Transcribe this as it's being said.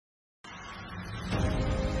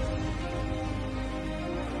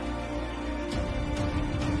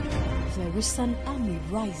there is an army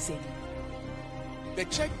rising. The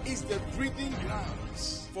church is the breeding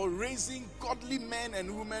grounds for raising godly men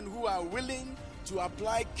and women who are willing to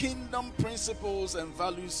apply kingdom principles and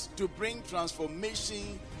values to bring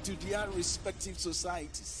transformation to their respective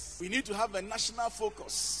societies. We need to have a national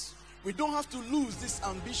focus. We don't have to lose this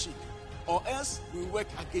ambition, or else we work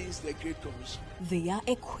against the Great Commission. They are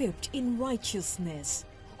equipped in righteousness.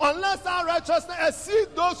 Unless our righteousness exceeds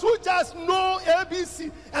those who just know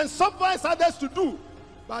ABC and supervise others to do,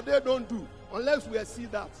 but they don't do. Unless we see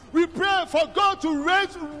that. We pray for God to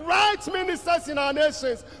raise right ministers in our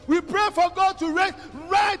nations. We pray for God to raise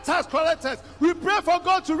right tax collectors. We pray for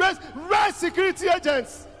God to raise right security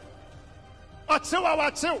agents.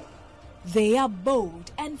 They are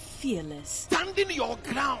bold and fearless. Standing your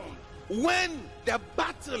ground when the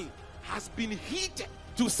battle has been heated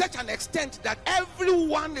to such an extent that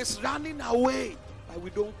everyone is running away. But we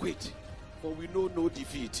don't quit, for we know no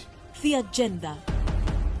defeat. The agenda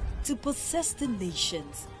to possess the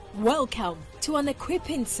nations. Welcome to an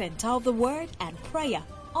equipping center of the word and prayer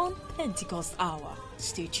on Pentecost Hour.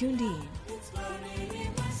 Stay tuned in.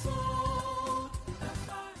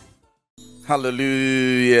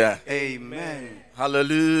 Hallelujah. Amen.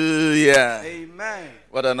 Hallelujah. Amen.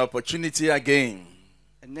 What an opportunity again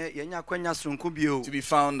to be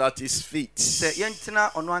found at his feet.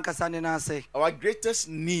 Our greatest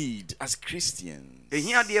need as Christians is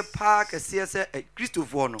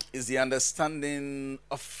the understanding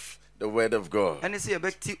of the word of God.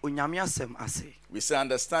 We say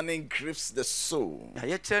understanding grips the soul.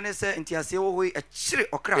 It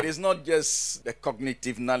is not just the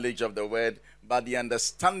cognitive knowledge of the word, but the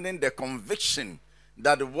understanding, the conviction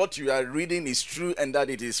that what you are reading is true and that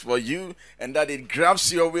it is for you and that it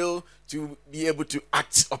grabs your will to be able to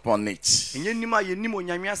act upon it.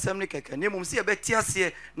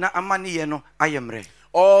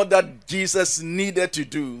 All that Jesus needed to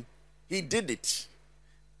do, he did it.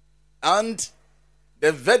 And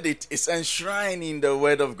the verdict is enshrined in the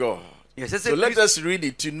word of God. So let us read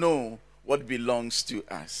it to know what belongs to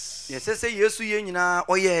us. So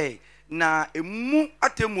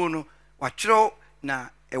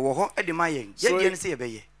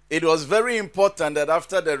it was very important that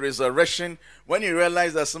after the resurrection, when he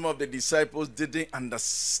realized that some of the disciples didn't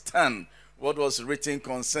understand what was written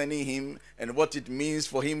concerning him and what it means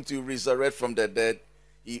for him to resurrect from the dead,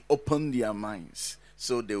 he opened their minds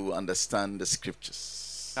so they will understand the scriptures.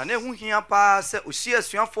 Luke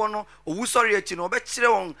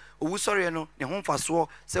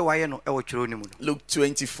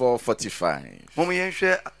 24:45.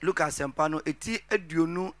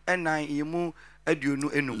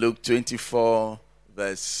 Luke 24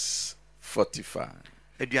 verse 45.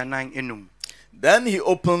 Then he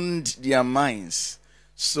opened their minds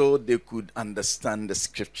so they could understand the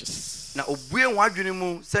scriptures.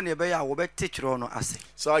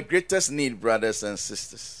 So our greatest need, brothers and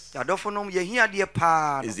sisters,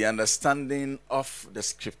 is the understanding of the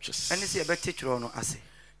scriptures.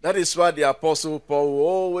 That is why the Apostle Paul will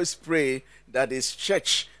always pray that his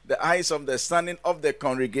church, the eyes of the understanding of the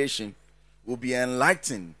congregation, will be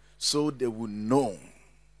enlightened so they will know.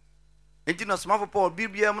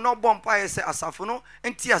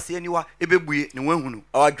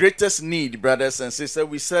 Our greatest need, brothers and sisters,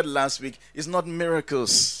 we said last week, is not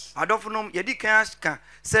miracles,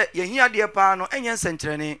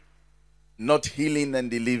 not healing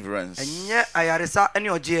and deliverance.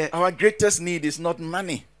 Our greatest need is not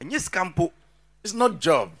money, it's not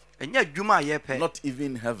job, not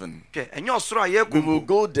even heaven. We will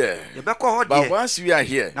go there, but once we are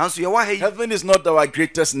here, heaven is not our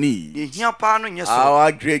greatest need.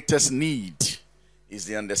 Our greatest need is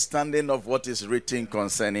the understanding of what is written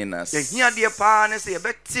concerning us.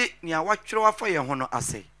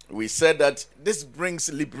 We said that this brings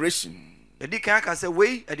liberation. It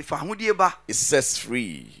sets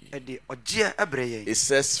free. It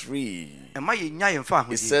sets free.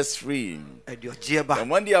 It sets free. And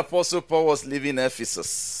when the Apostle Paul was leaving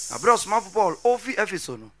Ephesus,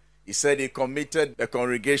 he said he committed the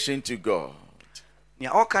congregation to God and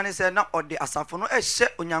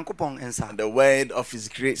the word of his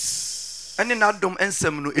grace,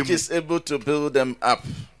 which is able to build them up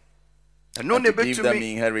and to give them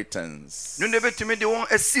inheritance.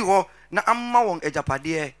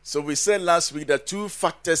 So we said last week that two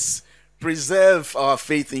factors preserve our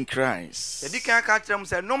faith in Christ.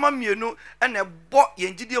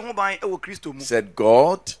 Said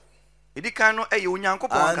God and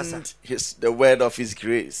the word of his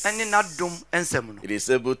grace. It is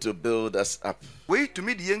able to build us up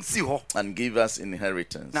and give us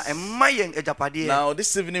inheritance. Now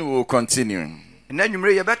this evening we will continue.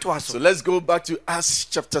 So let's go back to Acts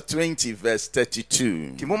chapter 20, verse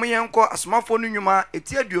 32.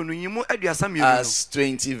 Acts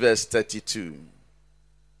 20, verse 32.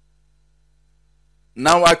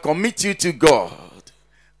 Now I commit you to God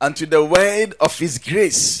and to the word of his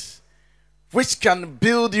grace, which can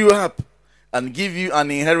build you up and give you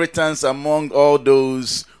an inheritance among all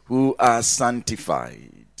those who are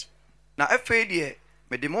sanctified. Now,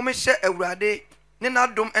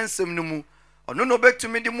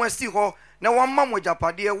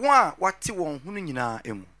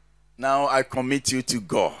 now I commit you to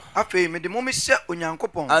God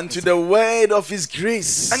and to the word of his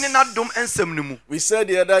grace. We said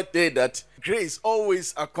the other day that grace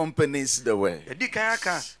always accompanies the word.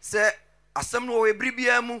 When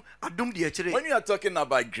you are talking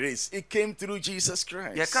about grace, it came through Jesus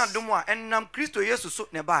Christ.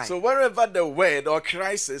 So wherever the word or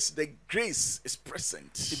Christ is, the grace is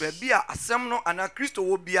present.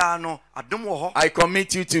 I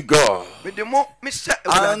commit you to God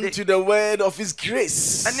and to the word of his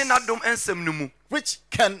grace, which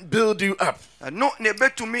can build you up. He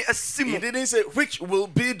didn't say which will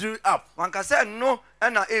build you up.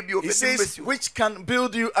 He says which can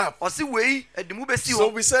build you up. So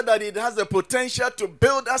we said that it has the potential to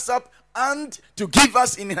build us up and to give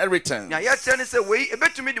us inheritance.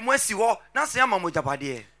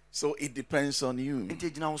 So it depends on you.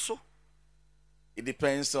 It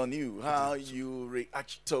depends on you how you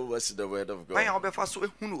react towards the word of God.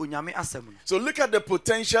 So look at the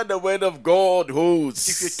potential the word of God holds.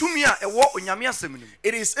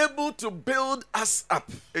 It is able to build us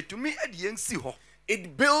up.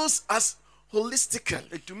 It builds us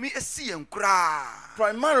holistically.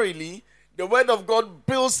 Primarily, the word of God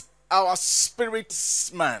builds our spirit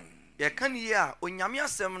man.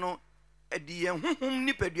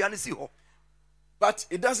 But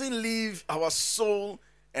it doesn't leave our soul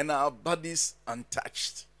and our bodies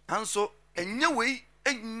untouched.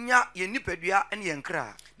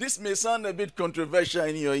 This may sound a bit controversial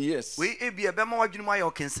in your ears,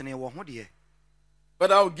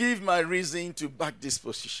 but I'll give my reason to back this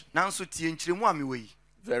position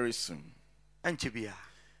very soon. At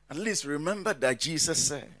least remember that Jesus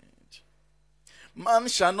said, man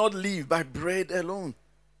shall not live by bread alone,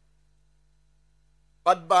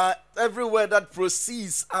 but by every word that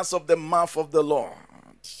proceeds out of the mouth of the Lord.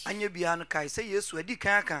 Now,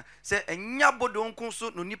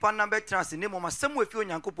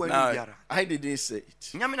 I didn't say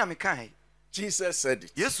it. Jesus said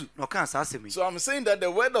it. So I'm saying that the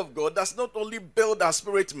word of God does not only build our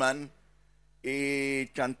spirit man,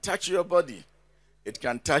 it can touch your body. It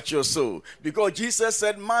can touch your soul. Because Jesus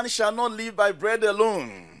said, man shall not live by bread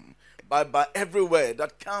alone, but by every word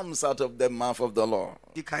that comes out of the mouth of the Lord.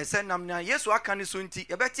 It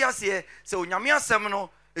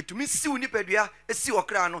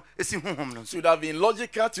would have been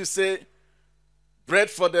logical to say bread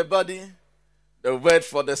for the body, the word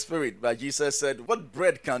for the spirit. But Jesus said, what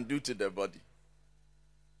bread can do to the body,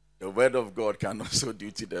 the word of God can also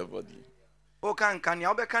do to the body.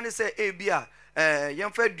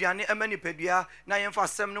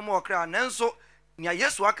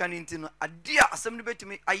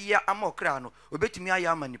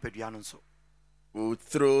 We'll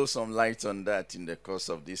throw some light on that in the course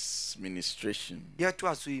of this ministration.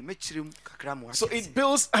 So it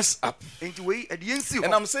builds us up.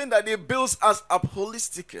 And I'm saying that it builds us up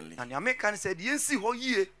holistically.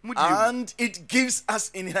 And it gives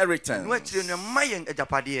us inheritance.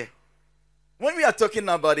 When we are talking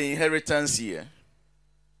about inheritance here,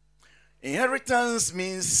 inheritance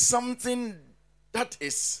means something that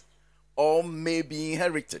is or may be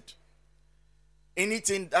inherited.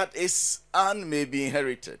 Anything that is and may be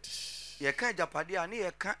inherited.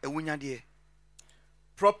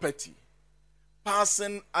 Property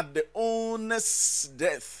passing at the owner's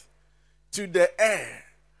death to the heir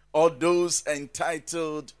or those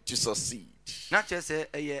entitled to succeed.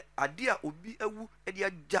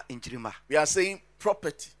 We are saying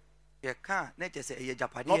property,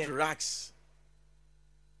 not rags.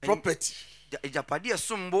 Property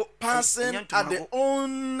passing at the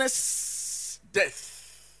owner's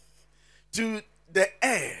death to the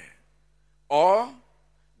heir or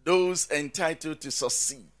those entitled to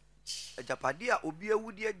succeed.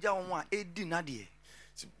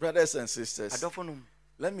 So brothers and sisters,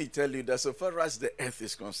 let me tell you that so far as the earth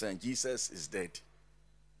is concerned, Jesus is dead.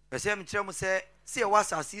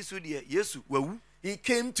 He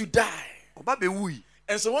came to die.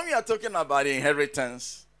 And so when we are talking about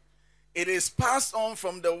inheritance, it is passed on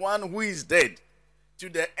from the one who is dead to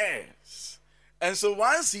the heirs. And so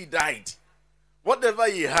once he died, whatever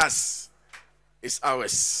he has is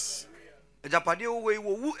ours. Ejapade we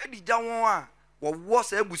wo edija won a wo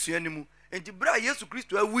sa abusua ni mu. Enti bra Yesu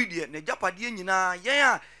Kristo awu die na ejapade nyina yen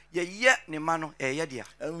a ye ne ma no ye dia.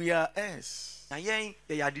 And we are heirs. Na yen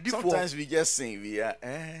ye adidifo. Sometimes we just sing, we are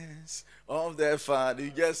heirs of the Father. You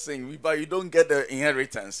just sing, but you don't get the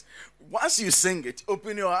inheritance. Once you sing it,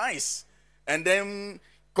 open your eyes and then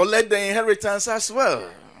collect the inheritance as well.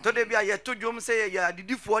 To be a to jom say ya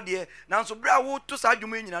adidifo de na so bra wo to sa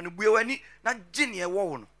dwuma nyina no bue wani na gine ye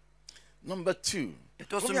wo no. Number 2,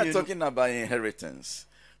 we are talking about inheritance.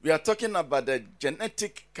 We are talking about the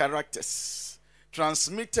genetic characters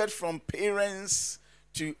transmitted from parents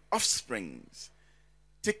to offspring,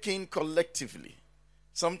 taken collectively.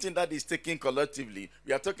 Something that is taken collectively.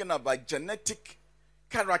 We are talking about genetic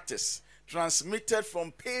characters transmitted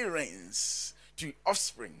from parents to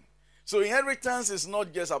offspring. So inheritance is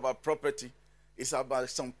not just about property, it's about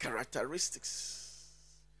some characteristics.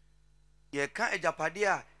 Ye ka ejapade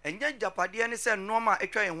a enya ejapade ne se noma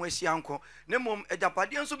etwa ye ho ahia nko ne mom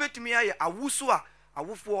ejapade nso betumi aye awusu a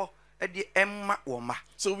awufo de emma woma.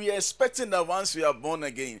 So we are expecting that once we are born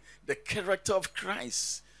again, the character of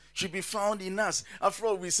Christ should be found in us. After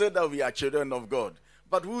all, we said that we are children of God.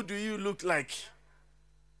 But who do you look like?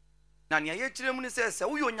 Na ne ye kire mu ne se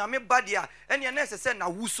wo yo nyame bade a ene na se na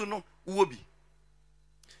wusu no wo bi.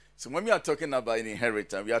 So when we are talking about an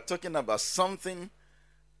inheritance, we are talking about something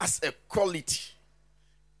as a quality,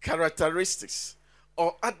 characteristics,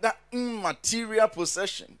 or other immaterial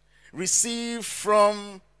possession received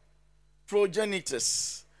from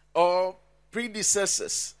progenitors or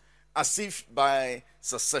predecessors as if by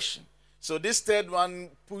succession. So this third one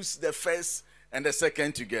puts the first and the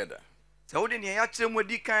second together. So wode ne ya kire mu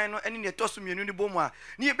di kan no ene ne toso mienu ni bomu a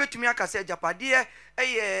ne ye betumi aka se ejapade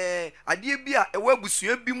ade bi a ewa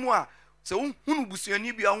busua bi mu a so hunu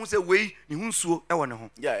busuani bi a hu se wei ne hunsuo e wo ne ho.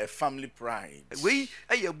 Yeah, a family pride. Wei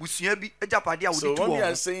busua bi ejapade a So when we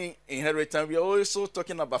are saying inheritance, we are also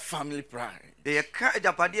talking about family pride. They ka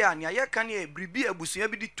ejapade a ne ya ka ne bribi abusua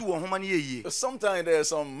bi di tu wo homa ne ye. Sometimes there is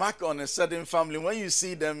some mark on a certain family. When you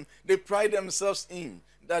see them, they pride themselves in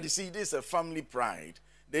that. You see, this is a family pride.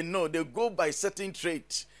 They know, they go by certain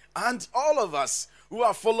traits. And all of us who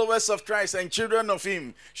are followers of Christ and children of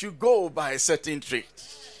Him should go by a certain trait.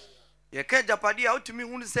 Ye ka ejapade a utumi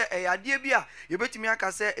hunu se ade bi a ye betumi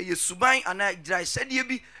aka se ye suban ana gira hyede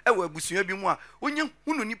bi e wa abusua bi mu a onye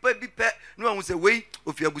hunu nipa bi pe no hu se wei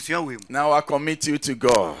ofi abusua we mu. Now I commit you to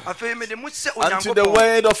God Afei me de mu se and to the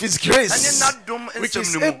word of His grace, which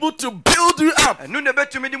is able to build you up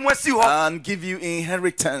and give you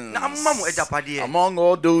inheritance among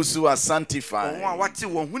all those who are sanctified.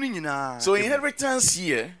 So inheritance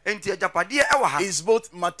here is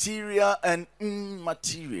both material and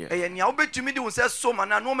immaterial. Material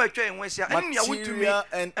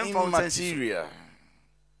and immaterial.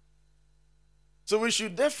 So we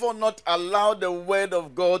should therefore not allow the word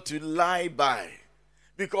of God to lie by,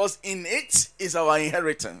 because in it is our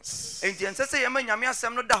inheritance. See, it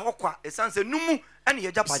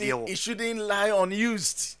shouldn't lie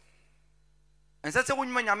unused,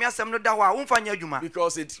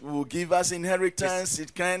 because it will give us inheritance.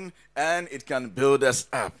 It can, and it can build us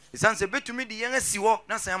up.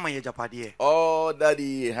 All that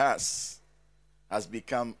He has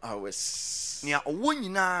become ours.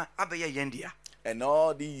 And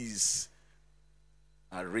all these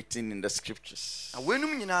are written in the scriptures.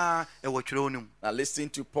 Now listen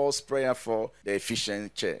to Paul's prayer for the Ephesian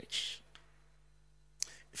church.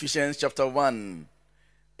 Ephesians chapter 1,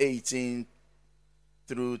 18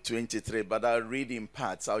 through 23. But I'll read in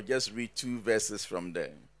parts. I'll just read 2 verses from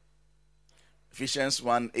there. Ephesians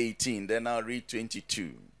 1, 18. Then I'll read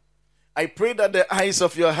 22. I pray that the eyes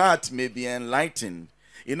of your heart may be enlightened,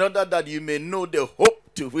 in order that you may know the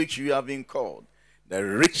hope to which you have been called, the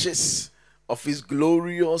riches of His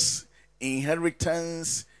glorious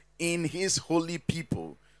inheritance in His holy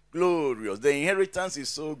people. Glorious. The inheritance is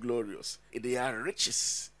so glorious. They are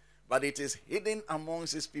riches, but it is hidden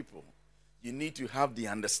amongst His people. You need to have the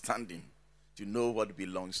understanding to know what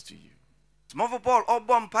belongs to you. Small Paul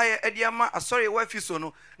Obompire Ediama, sorry, wife you so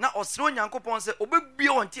no. Now Osro Yankopon said, Obe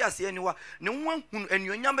on Tiasi anywhere, no one and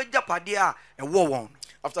your Yamba Japadia and war.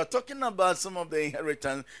 After talking about some of the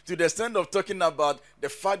inheritance, to the extent of talking about the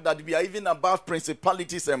fact that we are even above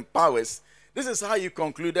principalities and powers, this is how you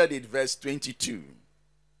concluded it, verse 22.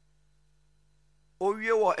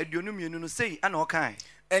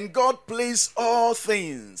 And God placed all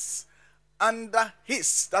things under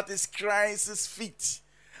His, that is Christ's feet,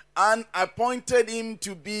 and appointed Him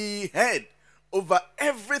to be head over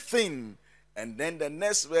everything. And then the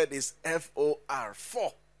next word is F-O-R,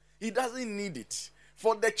 for. He doesn't need it.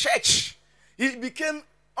 For the church, He became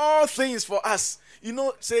all things for us. You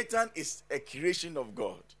know, Satan is a creation of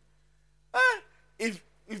God. If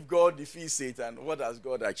God defeats Satan, what does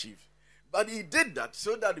God achieve? But he did that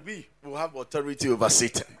so that we will have authority over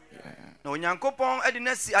Satan. No nyankopon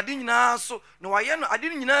edinasi adinyina so no waye no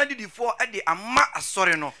adinyina didifo ede ama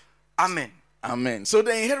asore no. Amen. Amen. So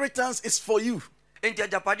the inheritance is for you. Enti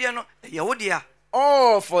ajapade no ye wo dia.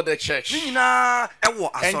 All for the church. And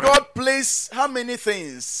God placed how many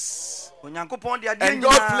things? And God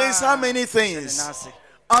placed how many things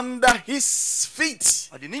under his feet?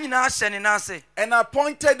 And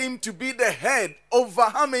appointed him to be the head over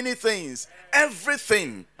how many things?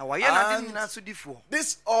 Everything. And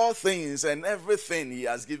this all things and everything he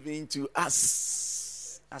has given to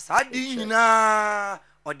us.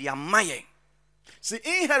 See,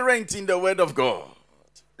 inherent in the word of God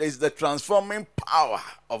is the transforming power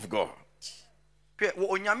of God.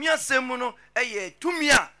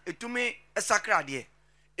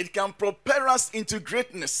 It can propel us into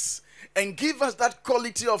greatness and give us that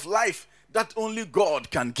quality of life that only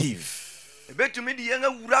God can give. That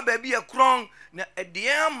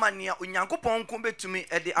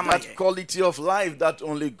quality of life that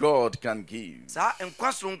only God can give.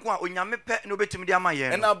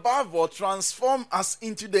 And above all, transform us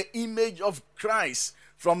into the image of Christ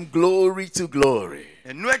from glory to glory.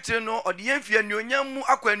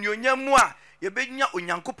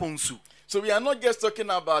 So we are not just talking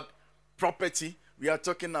about property, we are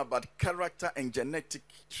talking about character and genetic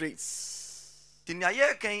traits.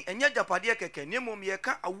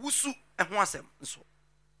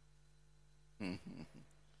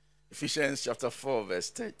 Ephesians chapter 4 verse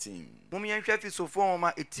 13.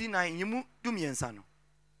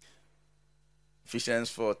 Ephesians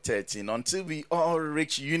 4:13. Until we all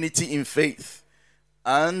reach unity in faith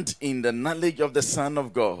and in the knowledge of the Son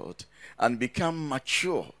of God and become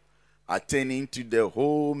mature, attaining to the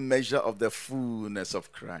whole measure of the fullness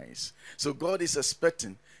of Christ. So God is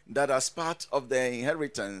expecting that as part of the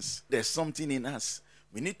inheritance, there's something in us.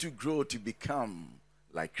 We need to grow to become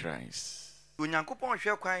like Christ. And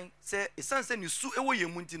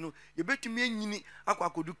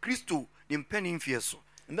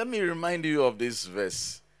let me remind you of this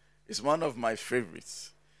verse. It's one of my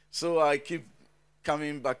favorites. So I keep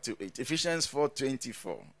coming back to it. Ephesians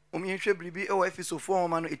 4:24.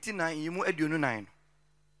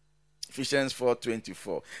 Ephesians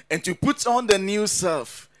 4:24. And to put on the new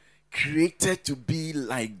self, created to be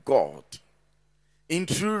like God in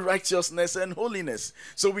true righteousness and holiness.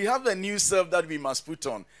 So we have a new self that we must put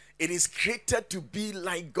on. It is created to be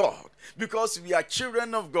like God because we are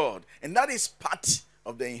children of God, and that is part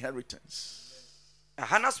of the inheritance.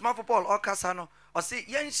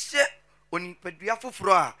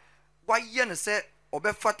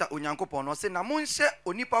 Obefata onyankopon no se na monhye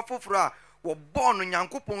onipa foforo a wo born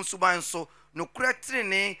onyankopon suban so no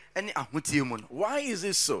kretrene ene ahotie mu no. Why is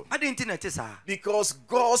it so? Adenti na tesa. Because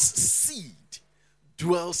God's seed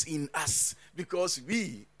dwells in us because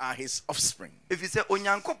we are his offspring. If you say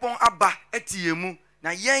onyankopon aba etie mu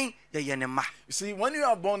na yen ye ne ma. You see, when you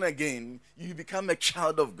are born again, you become a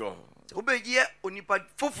child of God. Obeye onipa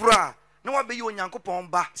foforo a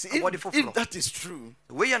see, if that is true,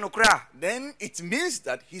 then it means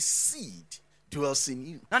that his seed dwells in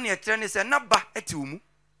you. You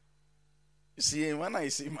see, when I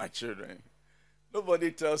see my children,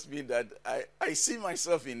 nobody tells me that I see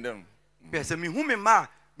myself in them. I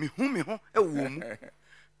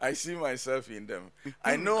see myself in them.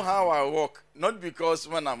 I know how I walk. Not because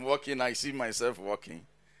when I'm walking, I see myself walking.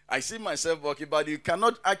 I see myself walking, but you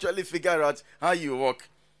cannot actually figure out how you walk.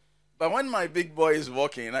 But when my big boy is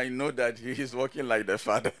walking, I know that he is walking like the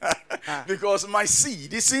father. Because my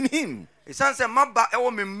seed is in him.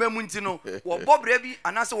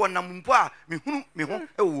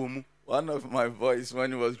 One of my boys,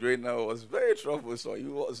 when he was growing up, was very troublesome. He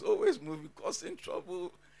was always moving, causing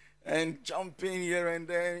trouble and jumping here and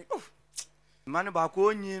there. Oh. But I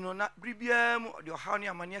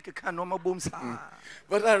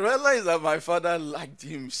realized that my father liked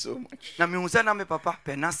him so much.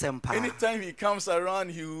 Anytime he comes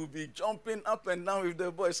around, he will be jumping up and down with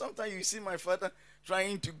the boy. Sometimes you see my father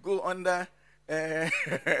trying to go under a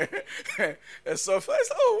sofa.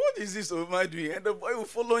 Oh, what is this Omar doing? And the boy will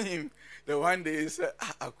follow him. The one day he said,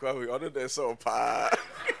 we ordered the sofa.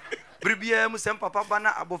 Bribia musem papa bana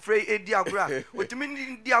abofre edi agura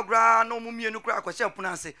otimi di agura no mu mienu kura akwese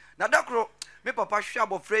apunanse na dakro me papa hwe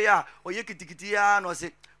abofre ya oye kitikiti ya no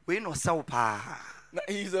se we no saw pa.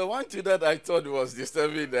 He's the one to that I thought was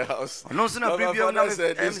disturbing the house. No, so na bribia na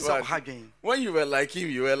said this one. When you were like him,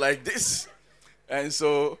 you were like this. And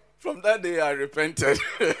so from that day I repented.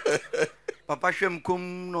 Papa Shem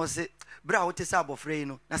cum no se bra wote sa abofre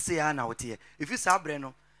no na se ya na wote. If you sa bre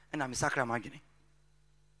no na me sakra magene.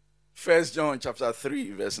 1 John chapter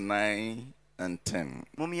 3 verse 9 and 10.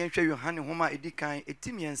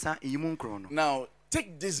 Now,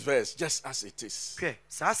 take this verse just as it is. Many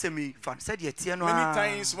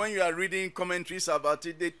times when you are reading commentaries about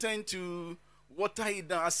it, they tend to water it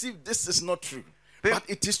down as if this is not true. But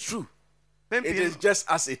it is true. It is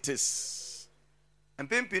just as it is. And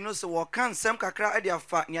Pimpino so what can some kakra idea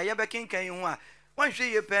fa near Yabekin can you one share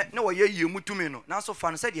your pet no ye you mutumino. Now so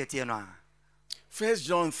fun said yet 1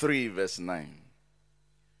 John 3 verse 9.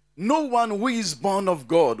 No one who is born of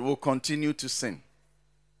God will continue to sin,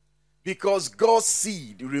 because God's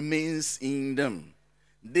seed remains in them.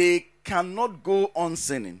 They cannot go on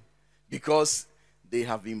sinning because they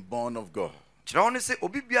have been born of God.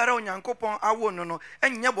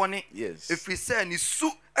 Yes. If we say ni su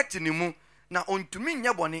etinimu na ontumi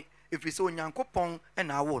nyabone if we say onyankopon e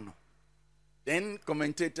na awo no. Then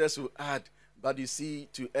commentators will add, but you see,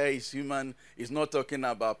 to err is human. Is not talking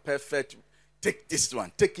about perfect. Take this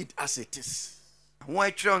one. Take it as it is.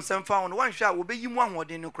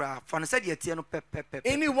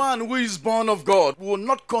 Anyone who is born of God will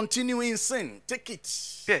not continue in sin. Take it.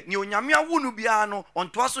 This is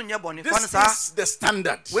the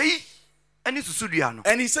standard. And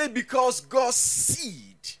he said, because God's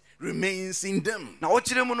seed remains in them,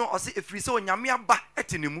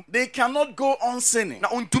 they cannot go on sinning.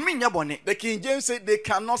 The King James said they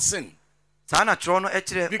cannot sin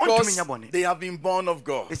because they have been born of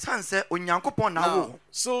God. Now,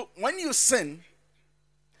 so when you sin,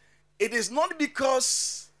 it is not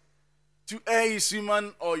because to err is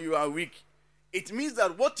human or you are weak. It means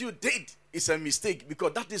that what you did is a mistake,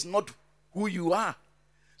 because that is not who you are.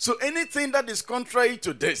 So anything that is contrary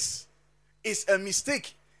to this is a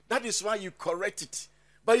mistake. That is why you correct it.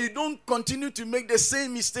 But you don't continue to make the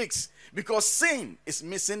same mistakes, because sin is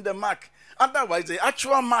missing the mark. Otherwise, the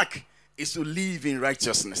actual mark is to live in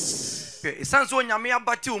righteousness.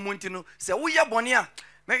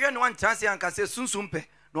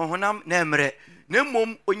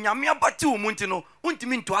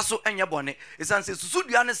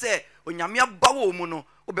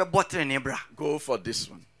 Go for this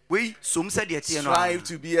one. Strive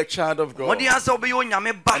to be a child of God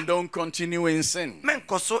and don't continue in sin.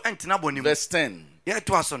 Verse 10.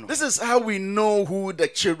 This is how we know who the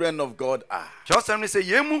children of God are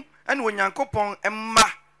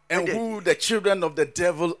and who the children of the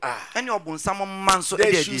devil are.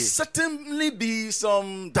 There should certainly be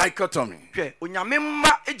some dichotomy.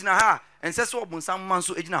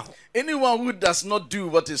 Anyone who does not do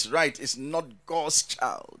what is right is not God's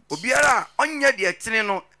child.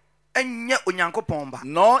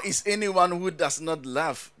 Nor is anyone who does not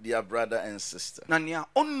love their brother and sister. Now,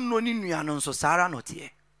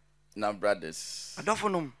 brothers,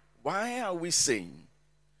 why are we saying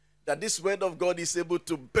that this word of God is able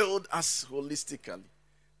to build us holistically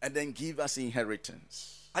and then give us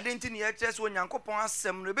inheritance? Apart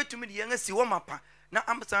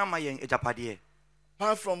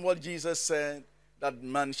from what Jesus said, that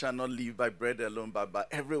man shall not live by bread alone, but by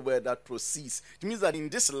every word that proceeds. It means that in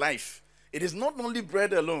this life, it is not only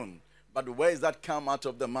bread alone, but the words that come out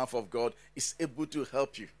of the mouth of God is able to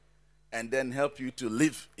help you and then help you to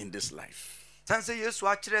live in this life. See,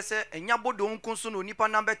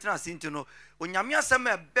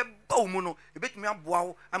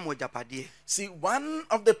 one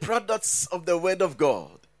of the products of the word of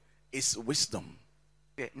God is wisdom.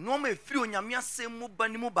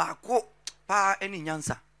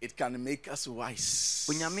 It can make us wise.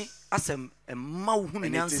 And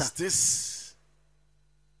it is this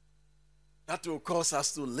that will cause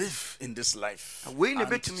us to live in this life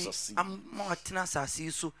and to succeed.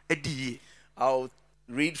 I'll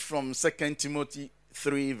read from 2 Timothy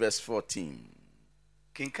 3 verse 14.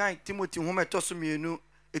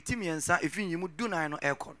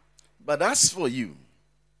 But as for you,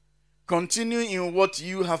 continue in what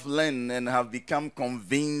you have learned and have become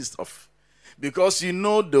convinced of, because you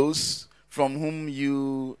know those from whom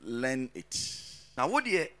you learn it. Now, what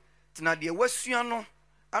dear, Tinadia Westiano,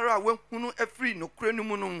 Ara Wehunu Efri no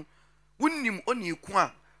Crenumuno, Winim Oni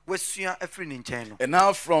Qua, Westia Efrin in China. And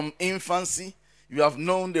now from infancy, you have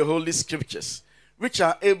known the Holy Scriptures, which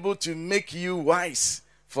are able to make you wise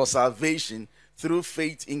for salvation through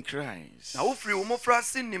faith in Christ. Now, if you mofra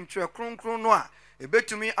sin him to a crown.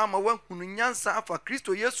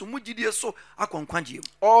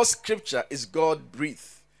 All scripture is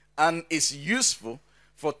God-breathed and is useful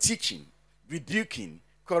for teaching, rebuking,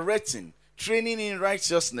 correcting, training in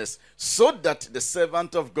righteousness, so that the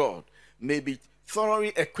servant of God may be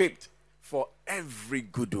thoroughly equipped for every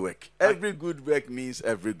good work. Every good work means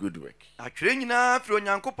every good work. Atwere nyina firi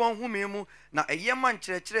onyankopɔn home mu na ɛyɛ man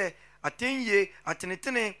kyerɛkyerɛ atenye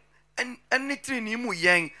atenetene ɛne ni mu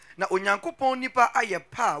yɛn na onyankopɔn nipa ayɛ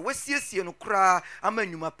pa wasiesie no koraa ama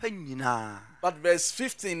nnwuma pa nyinaa. But verse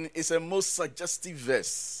 15 is a most suggestive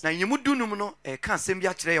verse. Na yɛmu dunum no ɛka asɛm bi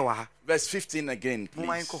akyerɛ yɛ wɔ ha. Verse 15 again, Mo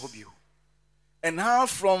man kɔ hɔ please. bio. And how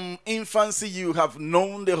from infancy you have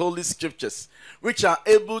known the Holy Scriptures, which are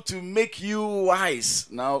able to make you wise.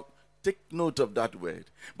 Now, take note of that word.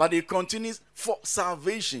 But it continues, for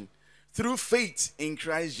salvation through faith in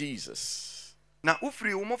Christ Jesus. Na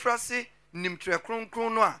ufiri umofrase nimtwe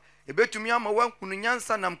kronkron no a ebetumi ama wankunu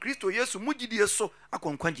nyansa nam Kristo Yesu mugidie so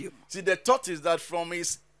akonkwagye mu. See, the thought is that from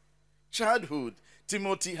his childhood,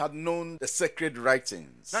 Timothy had known the sacred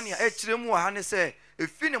writings. Na ne ekire mu wa ha ne se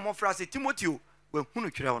efi ne mofrase Timothy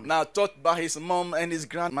wahunu twere no. Now taught by his mom and his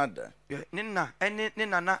grandmother. Ne nana ene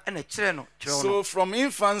kyere no kyere no. So from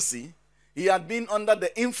infancy, he had been under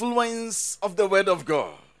the influence of the word of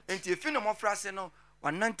God. Enti efi ne mofrase no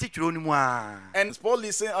wanante twere no mu a. And Paul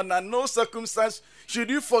is saying, under no circumstance should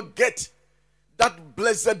you forget that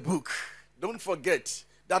blessed book. Don't forget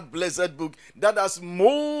that blessed book that has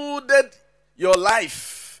molded your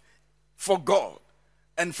life for God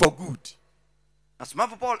and for good. As ma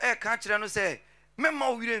Paul ka kyere no say memma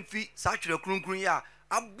o wire mfi sa twere kronkron ya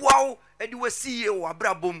aboawo edi wasiye wo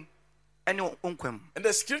abrabom ene onkwam. And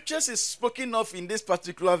the scriptures is spoken of in this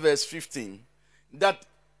particular verse 15 that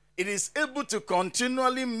it is able to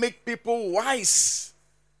continually make people wise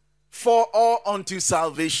for all unto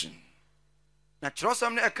salvation. Na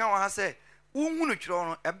kyerosam ne ka wa ha say unhunu twere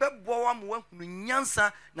no ebeboa wa mo wahunu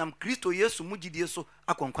nyansa nam Kristo Yesu mugidie so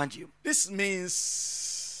akonkwagye. This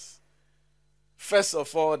means first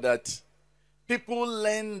of all that people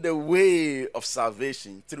learn the way of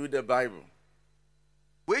salvation through the Bible.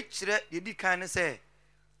 We kyerɛ yedi kan ne say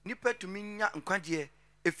nipa tumi nya nkwagye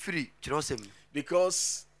efiri kyerosam.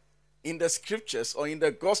 Because in the scriptures or in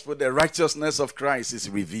the gospel, the righteousness of Christ is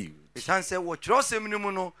revealed. Esan say wo kyerosam ni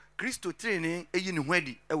mu no Kristo trene eyi ne ho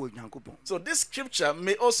adi ewo Nyankopɔn. So this scripture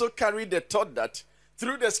may also carry the thought that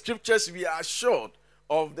through the scriptures we are assured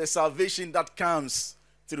of the salvation that comes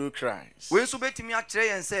through Christ. We so betimi akyerɛ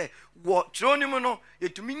yɛn sɛ wo kyeroni mu no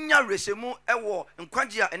yetumi nya rehemu ewo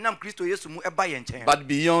nkwagye a enam Kristo Yesu mu eba yɛn nkyɛn. But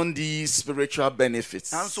beyond these spiritual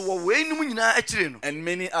benefits Nanso wo we num nyina akyire no and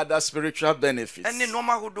many other spiritual benefits, ene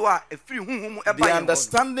noma hodo a efiri huhu mu eba the yɛn.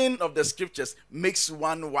 understanding of the scriptures makes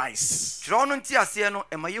one wise, Kyerɔno nti ase no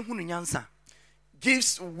ema yehunu nyansa.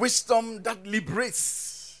 gives wisdom that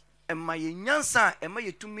liberates. Ema ye nyansa ema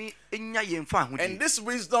yetumi enya yɛn fa ahodi. And this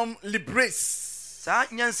wisdom liberates Sa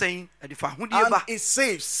nyansa yi edi fa ahodi and ba. it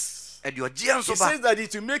saves. Edi ogye It nso ba. says that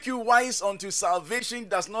it will make you wise unto salvation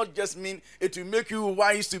does not just mean it will make you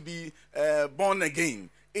wise to be born again.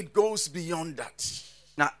 It goes beyond that.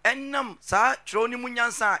 Na enam sa kyerɔni mu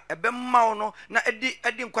nyansa ebemma wo no na edi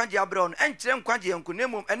nkwagye abrɛ no enkyerɛ nkwagye enko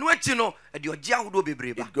nemom eno achi no edi ogye ahodo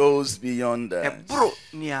bebree ba. It goes beyond that. Ebro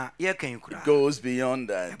nia ye kan It kura. goes beyond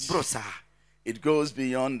that. Ebro sa. It goes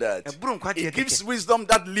beyond that. Ebro nkwagye It gives wisdom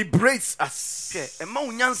that liberates us. Emma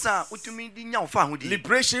wo nyansa utumi di nya wo fa ahodi.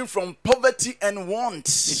 Liberation from poverty and want.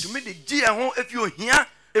 Etumi di gye ho efi ohia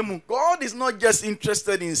emu. God is not just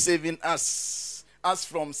interested in saving us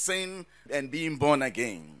from sin and being born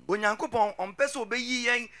again. Onyankopɔn ɔmpɛ sɛ obeyi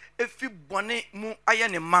yɛn efi bɔne mu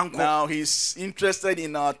ayɛ ne manko. Now he's interested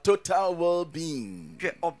in our total well-being.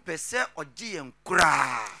 Hwɛ ɔpɛ sɛ ɔgye yɛn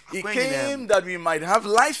koraa. He Akwan came nyinaa that we might have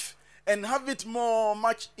life and have it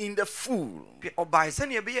much in the full. mu. Hwɛ ɔbae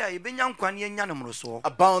sɛnea ɛbɛyɛ a yɛbɛnya nkwa ne yɛnya no mmorosoɔ.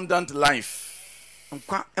 Abundant life.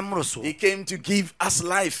 Nkwa mmorosoɔ. He came to give us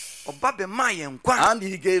life. Ɔba bɛmaa yɛn nkwa. And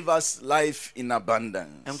he gave us life in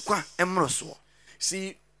abundance. Nkwa mmorosoɔ.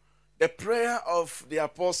 See, the prayer of the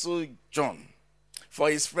Apostle John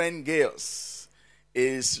for his friend Gaius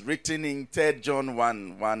is written in 3 John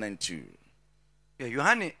 1 and 2. Hwɛ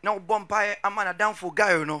Yohane na ɔbɔ mpaeɛ ama n'adamfo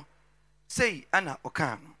Gaio no sei ana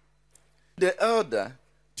ɔkaa no. The elder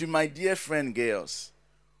to my dear friend Gaius,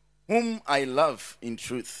 whom I love in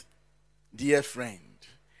truth, dear friend,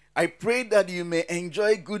 I pray that you may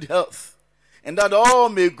enjoy good health and that all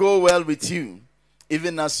may go well with you,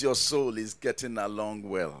 even as your soul is getting along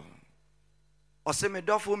well. Ɔsɛ me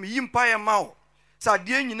dɔfo me yi mpaeɛ ma wo sɛ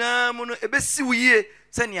adeɛ nyinaa mu no ebesi wo yie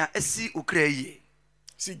sɛnea esi okra yie.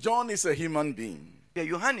 See, John is a human being, Hwɛ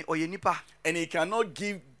Yohane ɔyɛ nipa and he cannot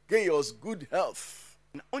give Gaius good health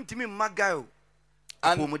na ɔntumi mma Gaio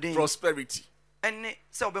and apɔmuden prosperity. ɛne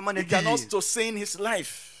sɛ ɔbɛma no He cannot di yie. sustain his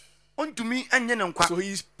life. Ɔntumi ɛnyɛ ne nkwa. So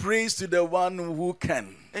he prays to the one who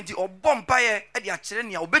can. Enti ɔbɔ mpaeɛ ɛde akyerɛ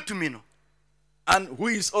nea ɔbɛtumi no. and who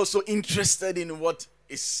is also interested in what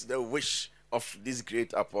is the wish of this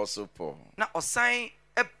great apostle Paul.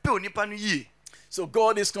 So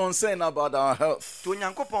God is concerned about our health. So in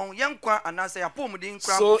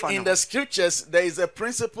the scriptures, there is a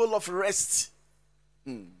principle of rest.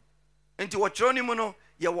 It's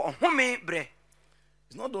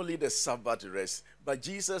not only the Sabbath rest, but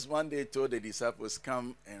Jesus one day told the disciples,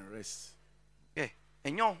 come and rest. See,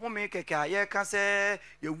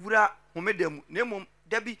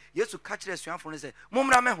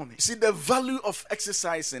 the value of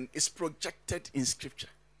exercising is projected in scripture.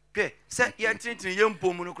 That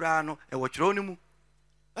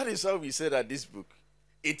is how we say that this book,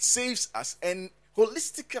 it saves us. And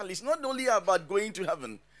holistically, it's not only about going to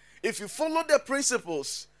heaven. If you follow the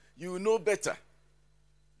principles, you will know better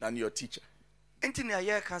than your teacher. See,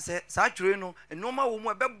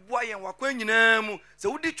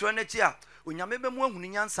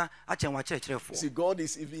 God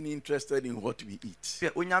is even interested in what we eat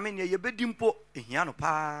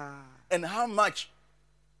and how much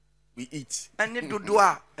we eat.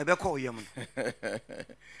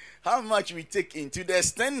 How much we take in, to the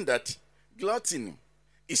extent that gluttony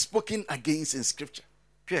is spoken against in scripture.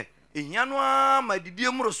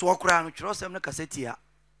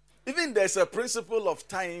 Even there's a principle of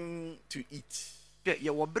time to eat.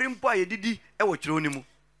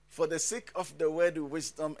 For the sake of the word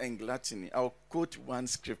wisdom and gluttony, I'll quote one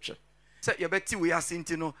scripture where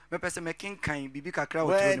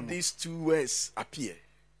these two words appear.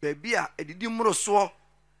 So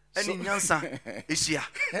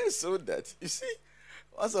that, you see,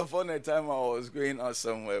 once upon a time I was going out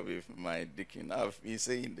somewhere with my deacon. I've been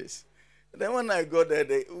saying this. Then when I got there,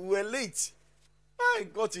 we were late. I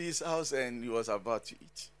got to his house and he was about to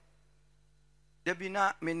eat.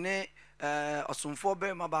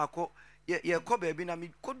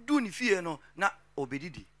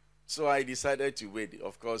 So I decided to wait.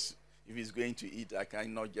 Of course, if he's going to eat, I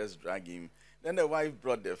cannot just drag him. Then the wife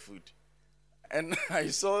brought the food. And I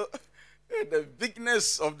saw the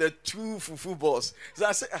bigness of the two fufu balls. So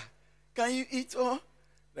I said, can you eat all?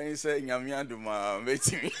 Then he said, Nyamekye,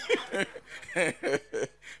 waiting.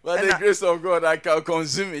 By the grace of God, I can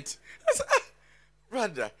consume it. I said,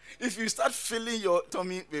 brother, if you start filling your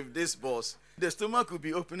tummy with these balls, the stomach will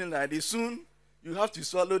be opening like this. Soon, you have to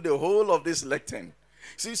swallow the whole of this lectern.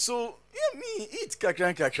 See, so, eat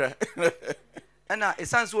kakra kakra. And I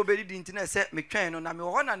sounds so very internet set me train on me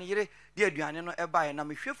one and yere dear Duane no eba and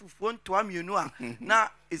I'm chef phone to am you know na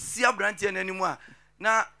it's sia branch anymore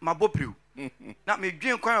na mabopriu na me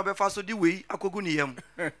dream kwan obefa so di wei akogu ne yam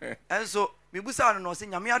and so me busa no say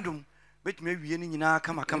nyame adom betime wie ni nyina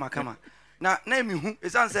kama na me hu e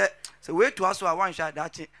san say we to aso a wan sha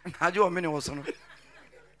dachi aje o me ne wo so no.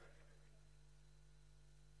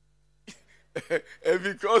 And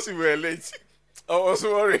because we were late, I was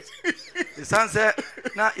worried. The son said,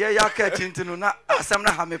 "Na ya catching to na asam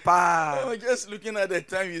na hame pa." I was just looking at the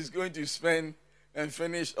time he's going to spend and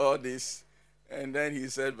finish all this, and then he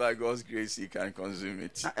said, "By God's grace, he can consume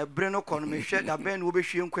it." Na ebreno kon me hwe da ben wo be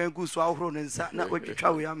hwe nkwan gu so ahoro ne nsa na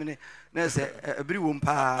wetwitwa we amene na say ebri wo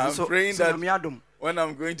mpa. So praying that when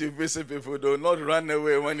I'm going to visit people, do not run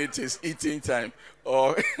away when it is eating time.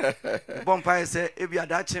 Or Bompai say, "If you are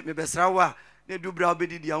that me besrawa, ne do bra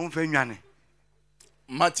obedi dia unfa nwane."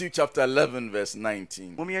 Matthew chapter 11 verse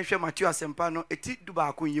 19.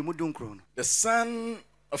 The Son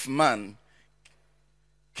of Man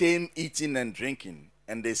came eating and drinking,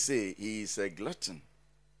 and they say he is a glutton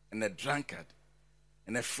and a drunkard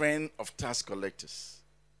and a friend of tax collectors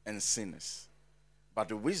and sinners. But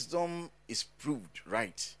the wisdom is proved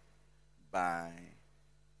right by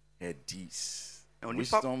her deeds.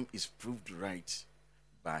 Wisdom is proved right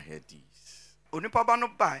by her deeds.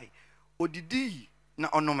 Odidi na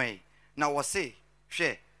onome na wose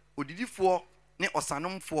hwe odidifo ne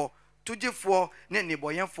osanomfo togefo ne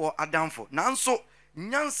neboyenfo adamfo nanso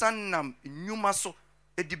nyansa nam nyuma so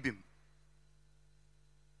edibim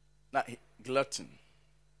na glutton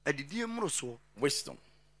edidie mroso wisdom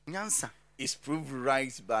nyansa is proved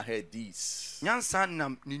right by her deeds. Nyansa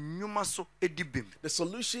nam nyuma so edibim. The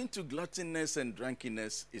solution to gluttonous and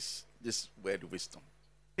drunkenness is this word wisdom.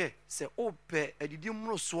 Se ope edidie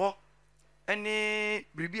mroso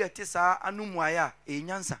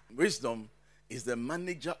wisdom is the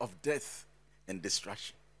manager of death and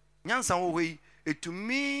destruction. We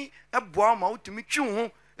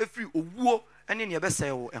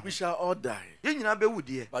shall all die.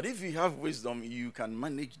 But if you have wisdom, you can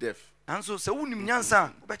manage death.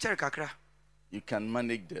 You can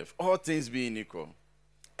manage death. All things being equal.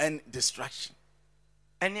 And destruction.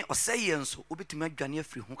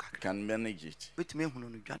 can manage it.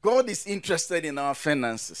 God is interested in our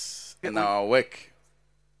finances and our work,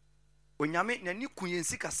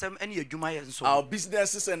 our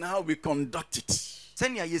businesses and how we conduct it. 2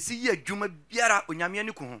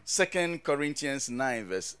 Corinthians 9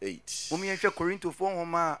 verse 8.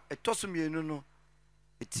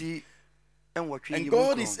 And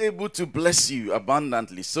God is able to bless you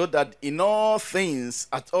abundantly, so that in all things,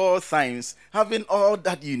 at all times, having all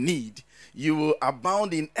that you need, you will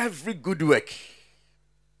abound in every good work.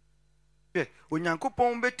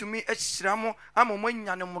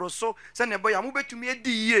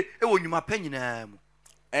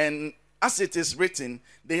 And as it is written,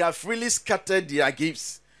 they have freely scattered their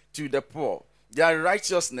gifts to the poor. Their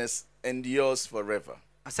righteousness endures forever.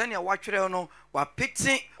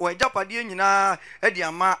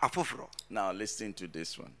 Now listen to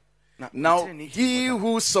this one. Now he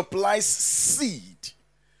who supplies seed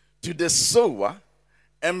to the sower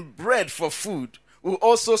and bread for food will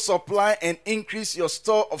also supply and increase your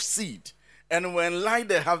store of seed, and will enlighten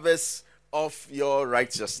the harvest of your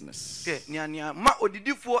righteousness. So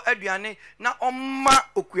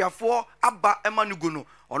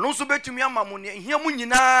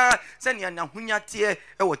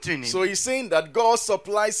he's saying that God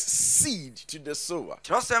supplies seed to the sower,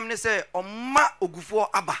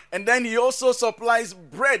 and then he also supplies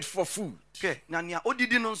bread for food.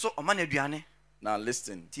 Now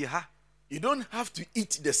listen, you don't have to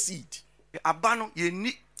eat the seed.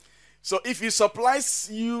 So if he supplies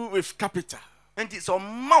you with capital,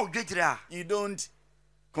 you don't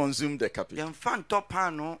consume the capital.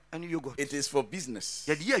 It is for business.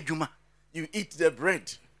 You eat the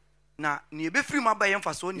bread.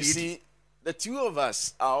 You see, the two of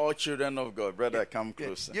us are all children of God. Brother, come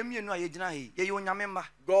closer.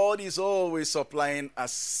 God is always supplying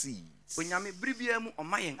us seeds. But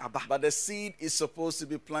the seed is supposed to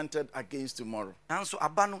be planted against tomorrow.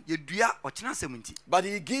 But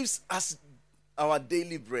he gives us our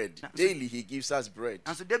daily bread. Daily he gives us bread.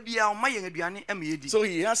 So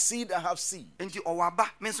he has seed, I have seed.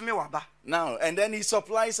 Now, and then he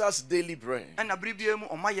supplies us daily bread.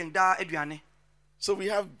 So we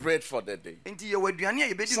have bread for the day.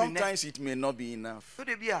 Sometimes it may not be enough.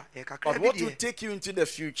 But what will take you into the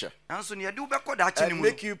future and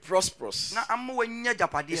make you prosperous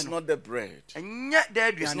is not the bread.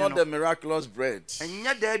 It's not the miraculous bread.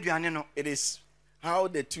 It is how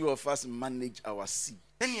the two of us manage our seed.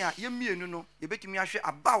 So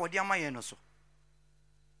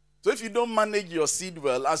if you don't manage your seed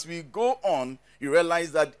well, as we go on, you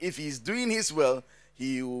realize that if he's doing his will,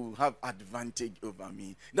 he will have advantage over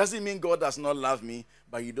me. Doesn't mean God does not love me,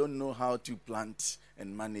 but you don't know how to plant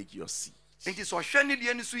and manage your seed. So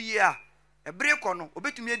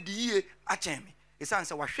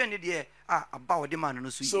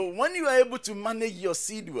when you are able to manage your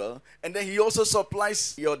seed well, and then he also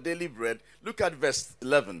supplies your daily bread, look at verse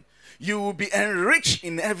 11. You will be enriched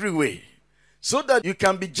in every way, so that you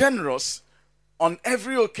can be generous on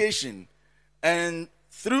every occasion, and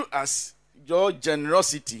through us, your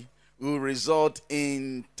generosity will result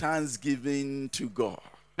in thanksgiving to God.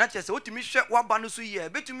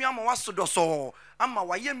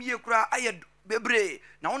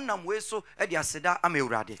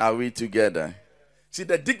 Are we together? See,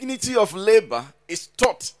 the dignity of labor is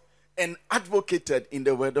taught and advocated in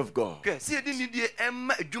the word of God. To the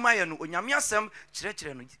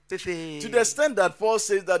extent that Paul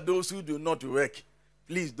says that those who do not work,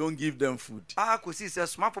 please don't give them food.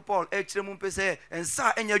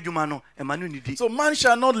 So man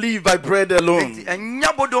shall not live by bread alone,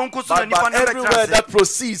 but by every word that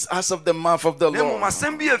proceeds out of the mouth of the Lord.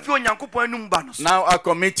 Now I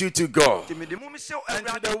commit you to God and to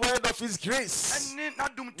the word of his grace, which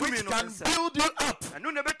can build you up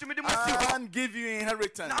and give you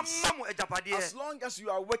inheritance. As long as you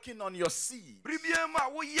are working on your seed,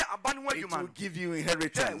 it will give you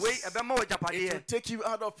inheritance. It will take you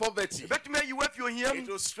out of poverty. It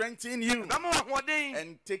will strengthen you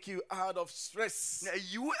and take you out of stress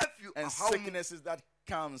and sicknesses that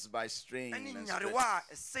comes by strain and stress.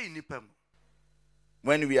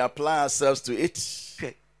 When we apply ourselves to it,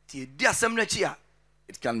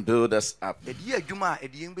 it can build us up,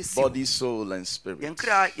 body, soul, and spirit.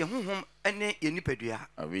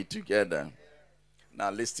 Are we together? Now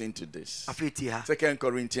listen to this. 2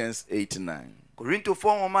 Corinthians 8:9.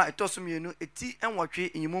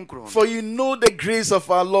 For you know the grace of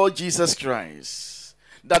our Lord Jesus Christ,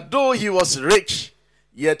 that though he was rich,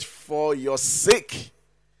 yet for your sake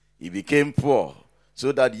he became poor,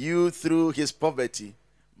 so that you through his poverty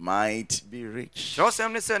might be rich.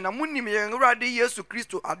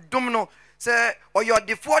 Say or your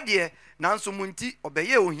default dear nanso munti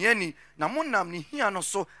obeye ohiani na monam ne hia no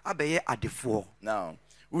so abeye adefo. Now,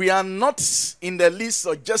 we are not in the least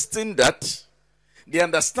suggesting that the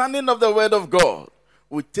understanding of the word of God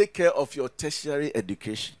will take care of your tertiary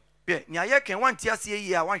education. Nya ye ken wan tiase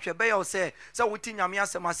yi a wan hwe be yo say wuti nyame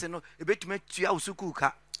asem ase no ebetuma tua usuku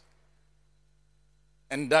ka.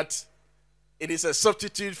 And that it is a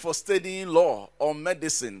substitute for studying law or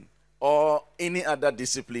medicine or any other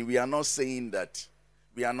discipline. We are not saying that.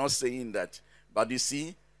 We are not saying that. But you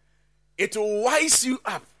see, it will wise you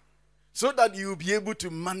up so that you will be able to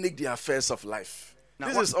manage the affairs of life. Now,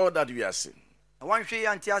 this is all that we are saying. One shay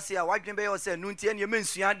antiasia, why can be say Nuntian, you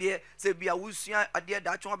mention dear, say be a wusia, a dear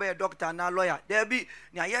Dutch one by a doctor and a lawyer. There be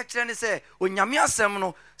Nyamekye say, when Yamia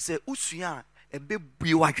Semono say Usia, a big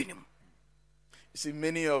bewatching him. You see,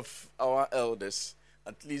 many of our elders,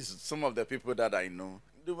 at least some of the people that I know,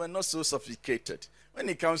 they were not so sophisticated. When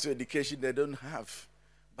it comes to education, they don't have.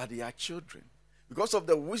 But they are children. Because of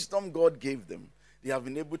the wisdom God gave them, they have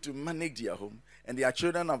been able to manage their home. And their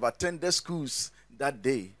children have attended schools that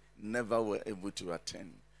they never were able to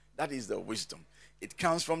attend. That is the wisdom. It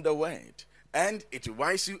comes from the word. And it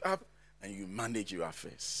wise you up and you manage your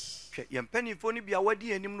affairs. Penny phone be a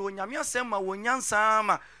wedding and no Yamia Sama, one yan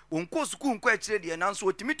sama, one co school quite ready and answer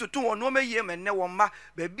to me to two or no me yem and no one ma,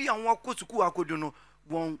 baby and walk to school. I could know.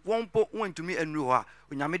 One put one to me and Ruha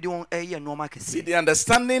when I made one a no market. See, the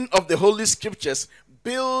understanding of the Holy Scriptures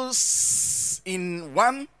builds in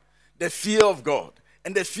one the fear of God,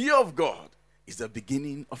 and the fear of God is the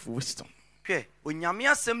beginning of wisdom. Okay, when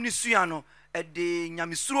Yamia Semni Suano at the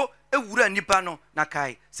Nyamisro, a wura nipano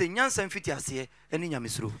nakai, say Yansan Fitiasie, and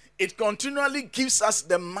Nyamisro. It continually gives us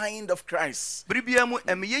the mind of Christ. Bribiamu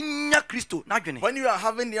Emiya Christo, Nagani. When you are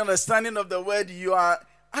having the understanding of the word, you are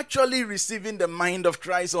actually receiving the mind of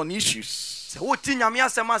Christ on issues. And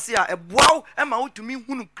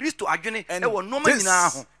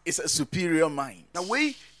this is a superior mind.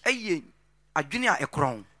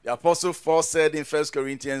 The Apostle Paul said in 1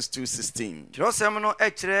 Corinthians 2:16.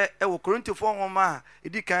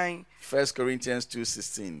 1 Corinthians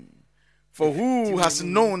 2:16. For who has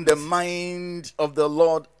known the mind of the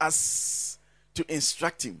Lord as to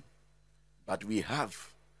instruct him? But we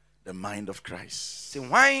have the mind of Christ. The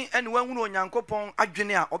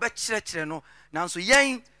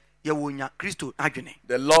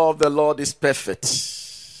law of the Lord is perfect,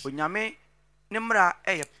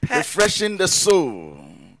 refreshing the soul.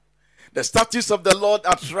 The statutes of the Lord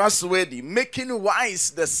are trustworthy, making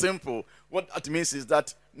wise the simple. What that means is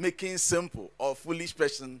that making simple or foolish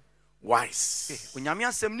person wise. Now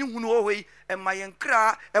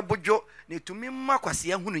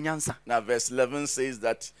verse 11 says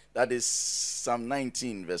that is Psalm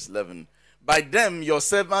 19 verse 11. By them your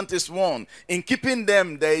servant is warned. In keeping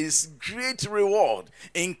them there is great reward.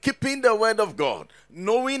 In keeping the word of God,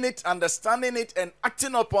 knowing it, understanding it, and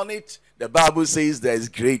acting upon it, the Bible says there is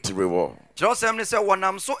great reward. Great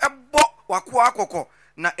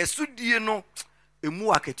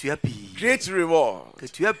reward.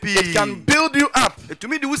 It can build you up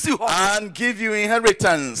and give you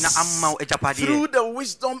inheritance through the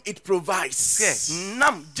wisdom it provides.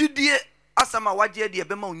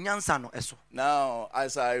 Now,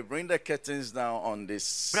 as I bring the curtains down on this,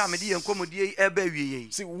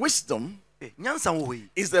 see, wisdom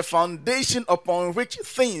is the foundation upon which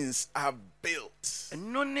things are built.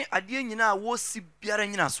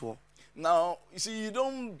 Now, you see, you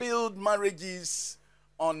don't build marriages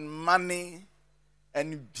on money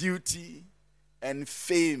and beauty and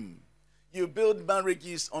fame. You build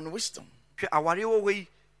marriages on wisdom. You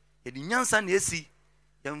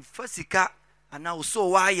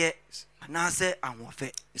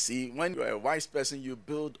see, when you are a wise person, you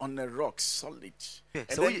build on a rock solid. And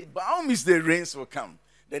then by means the rains will come.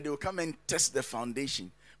 Then they will come and test the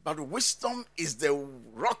foundation. But wisdom is the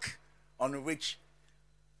rock on which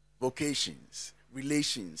vocations,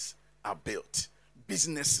 relations are built.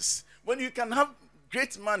 Businesses. When you can have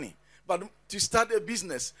great money, but to start a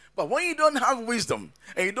business, but when you don't have wisdom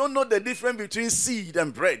and you don't know the difference between seed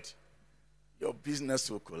and bread, your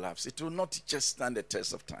business will collapse. It will not just stand the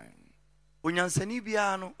test of time. Wisdom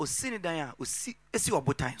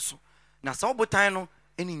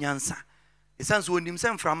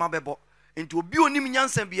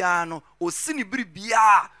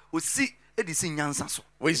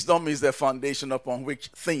is the foundation upon which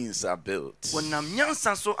things are built. So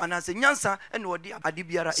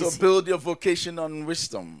build your vocation on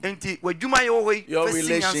wisdom. Your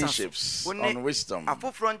relationships on wisdom.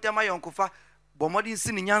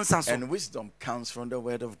 And wisdom comes from the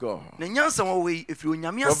word of God.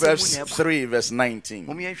 Proverbs 3 verse 19.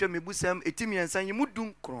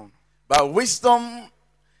 By wisdom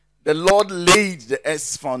the Lord laid the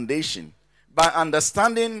earth's foundation. By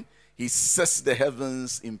understanding he sets the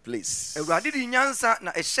heavens in place.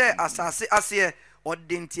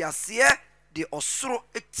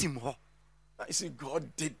 You see,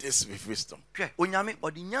 God did this with wisdom. Now,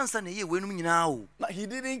 he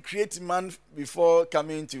didn't create man before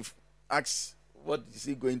coming to ask what is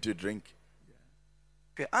he going to drink.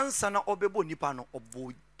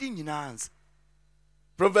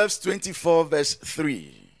 Proverbs 24 verse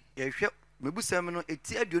 3.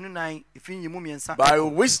 By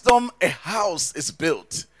wisdom a house is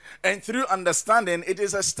built, and through understanding it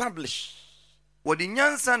is established. Verse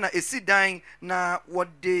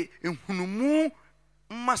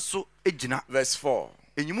 4.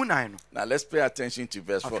 Now let's pay attention to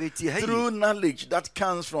verse 4. Through knowledge that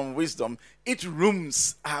comes from wisdom, its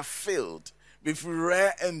rooms are filled with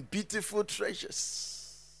rare and beautiful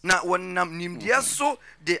treasures. Now verse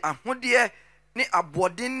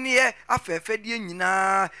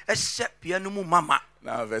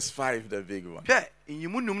 5, the big one.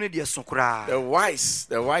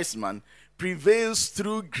 The wise man prevails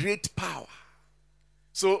through great power.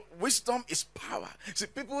 So wisdom is power. See,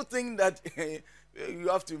 people think that you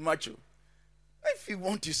have to mature. If you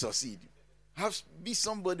want to succeed, be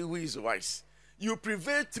somebody who is wise. You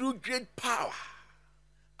prevail through great power.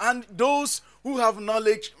 And those who have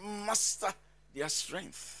knowledge master their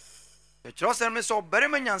strength. Wisdom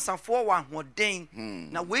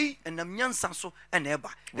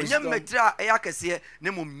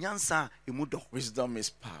is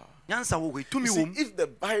power. You see, if the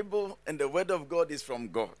Bible and the word of God is from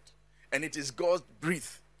God and it is God's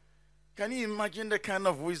breath, can you imagine the kind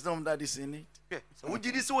of wisdom that is in it? So when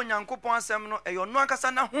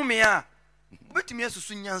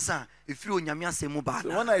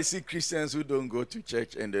I see Christians who don't go to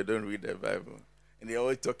church and they don't read the Bible, and they're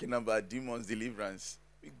always talking about demons, deliverance,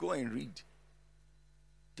 we go and read.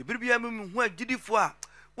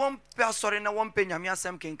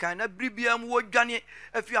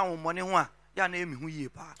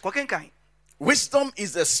 Wisdom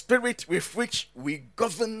is the spirit with which we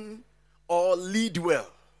govern or lead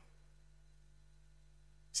well.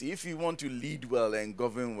 See, if you want to lead well and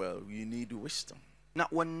govern well, you need wisdom.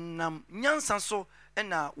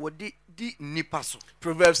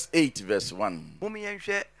 Proverbs 8 verse 1.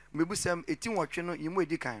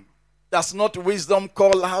 Does not wisdom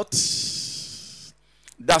call out?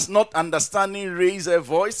 Does not understanding raise a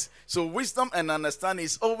voice? So wisdom and understanding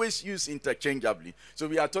is always used interchangeably. So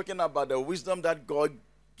we are talking about the wisdom that God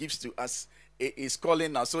gives to us. It is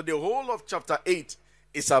calling us. So the whole of chapter 8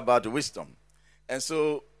 is about wisdom. And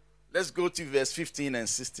so let's go to verse 15 and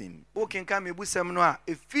 16.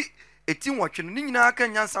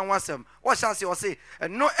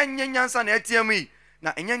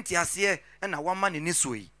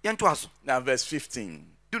 Now verse 15.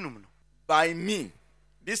 By me.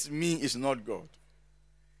 This me is not God.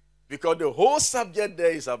 Because the whole subject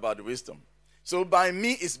there is about wisdom. So by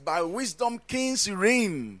me is by wisdom kings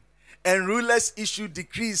reign and rulers issue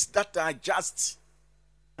decrees that are just.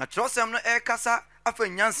 Now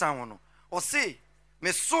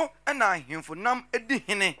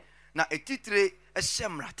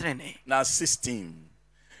Now 16.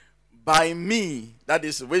 By me, that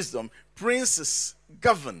is wisdom, princes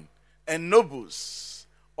govern and nobles,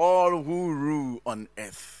 all who rule on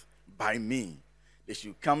earth. By me, they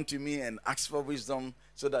should come to me and ask for wisdom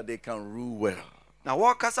so that they can rule well. Now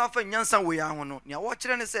what kasa fa nyansa we ahono nia wo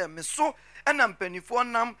kire ne se me so enam panifo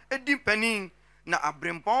nam edi panin na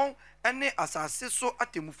abrempon ene asase so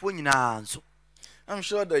atemufo nyina nso. I'm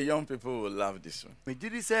sure the young people will love this one.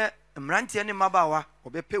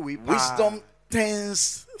 Wisdom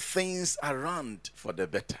turns things around for the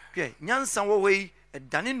better.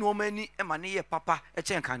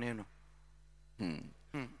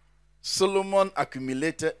 Solomon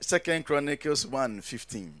accumulated 2 Chronicles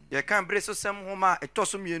 1:15.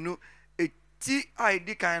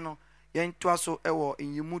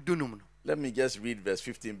 Let me just read verse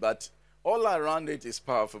 15, but all around it is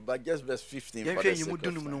powerful, but just verse 15 for the sake of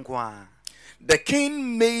time. The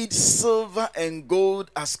king made silver and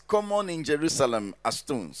gold as common in Jerusalem as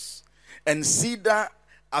stones, and cedar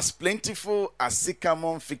as plentiful as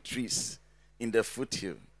sycamore fig trees in the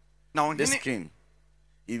foothill. Now this king,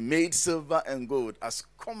 he made silver and gold as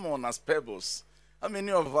common as pebbles. How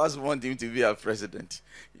many of us want him to be our president?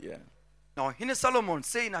 Yeah. Now hine Solomon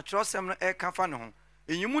say na trosem no e kafa no ho.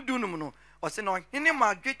 Enyimu dunum no o se no hine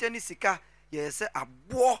magwete ni sika ye se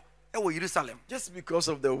abo Just because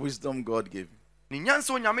of the wisdom God gave. Now,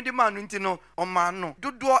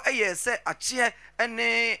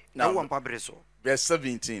 verse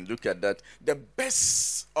 17, look at that. The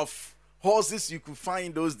best of horses you could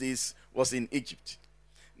find those days was in Egypt.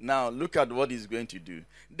 Now, look at what he's going to do.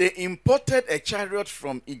 They imported a chariot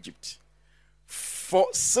from Egypt for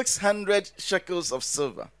 600 shekels of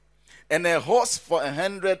silver and a horse for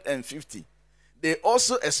 150. They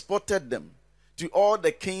also exported them to all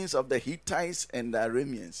the kings of the Hittites and the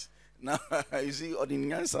Arameans. Now, you see,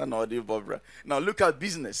 now look at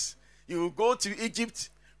business. You will go to Egypt,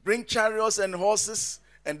 bring chariots and horses,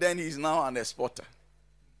 and then he's now an exporter.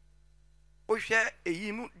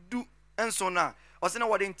 Osena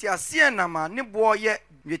wade ntiasie na ma ne bo ye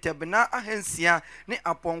yetebena ahansia ne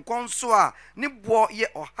aponkonso a ne bo ye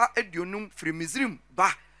oha aduonum firi Misrim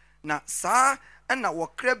ba na saa na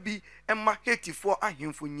wokra bi emma Hetifo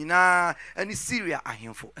ahemfo nyina ani Syria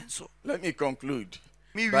ahemfo enso. Let me conclude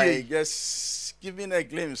by just giving a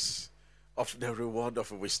glimpse of the reward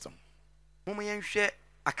of wisdom. Momo yenhwe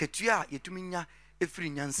akatua yetumi nya efiri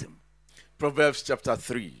nyansem. Proverbs chapter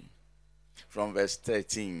 3 from verse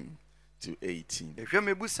 13 to 18.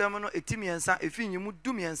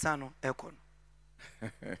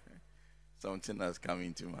 Something has come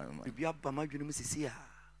into my mind.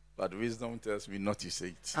 But wisdom tells me not to say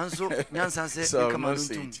it. So I must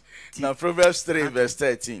say it. Now Proverbs 3 verse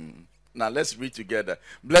 13. Now let's read together.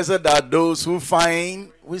 Blessed are those who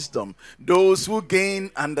find wisdom, those who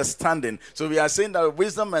gain understanding. So we are saying that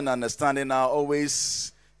wisdom and understanding are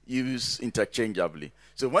always used interchangeably.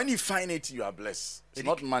 So when you find it, you are blessed. It's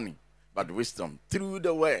not money, but wisdom through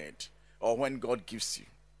the word or when God gives you.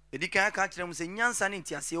 Verse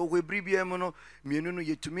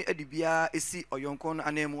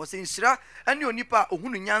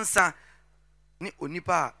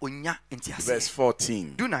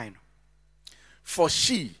 14. For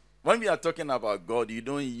she, when we are talking about God, you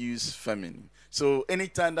don't use feminine. So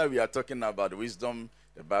anytime that we are talking about wisdom,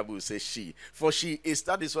 the Bible will say she. For she is,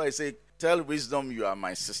 that is why I say, tell wisdom you are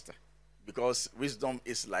my sister. Because wisdom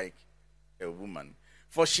is like a woman.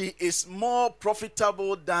 For she is more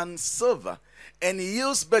profitable than silver and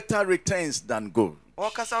yields better returns than gold.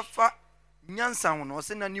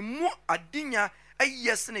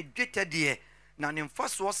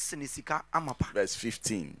 Verse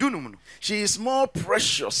 15. She is more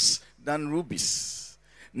precious than rubies.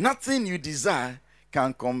 Nothing you desire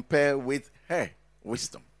can compare with her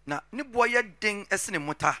wisdom.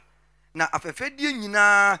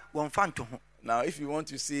 Now, if you want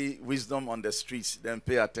to see wisdom on the streets, then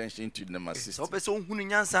pay attention to the assistant.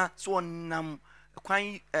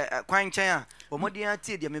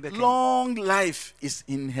 Long life is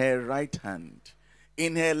in her right hand.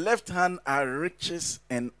 In her left hand are riches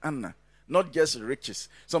and honor. Not just riches.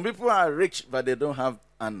 Some people are rich, but they don't have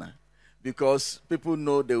honor. Because people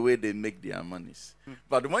know the way they make their monies.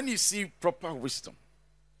 But when you see proper wisdom,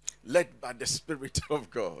 led by the Spirit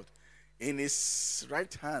of God, in his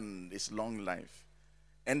right hand is long life.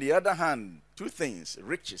 And the other hand, two things,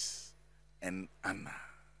 riches and honor.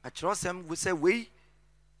 I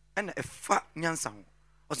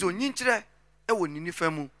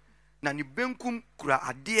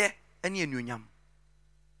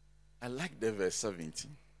like the verse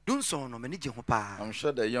 17. I'm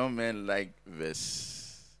sure the young men like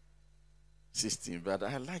verse 16, but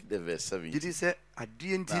I like the verse 17.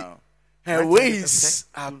 Now, her ways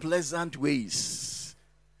are pleasant ways,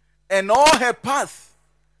 and all her paths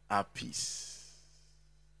are peace.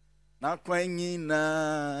 Na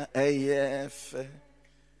kwanyina eyefe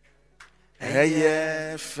na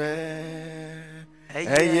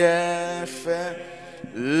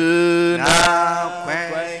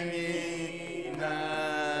kwanyina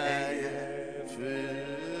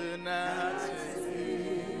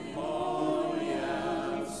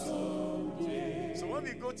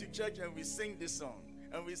to church and we sing this song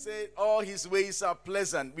and we say all his ways are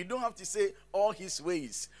pleasant, we don't have to say all his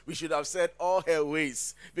ways. We should have said all her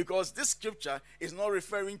ways, because this scripture is not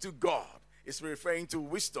referring to God, it's referring to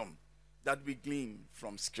wisdom that we glean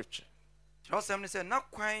from scripture.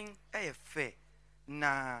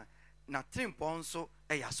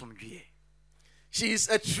 She is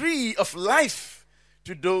a tree of life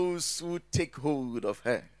to those who take hold of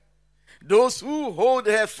her. Those who hold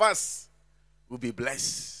her fast will be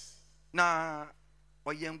blessed. Now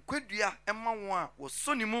I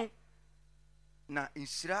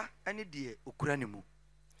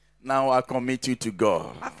commit you to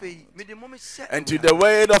God and to the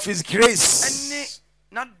word of his grace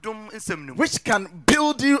which can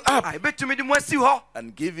build you up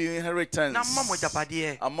and give you inheritance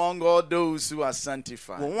among all those who are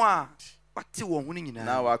sanctified.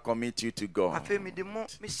 Now I commit you to God.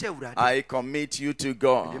 I commit you to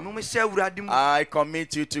God. I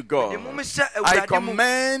commit you to God. I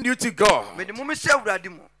commend you to God.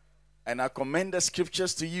 And I commend the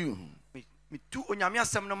scriptures to you,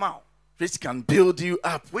 which can build you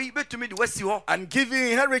up and give you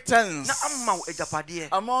inheritance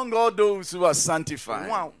among all those who are sanctified.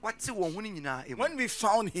 When we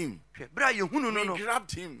found him, we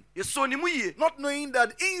grabbed him, not knowing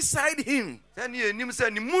that inside him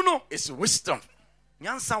is wisdom.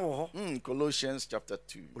 Colossians chapter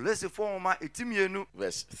 2,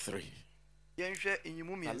 verse 3.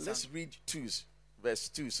 And let's read 2. Verse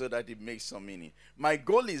 2, so that it makes some meaning. My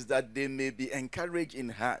goal is that they may be encouraged in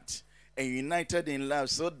heart and united in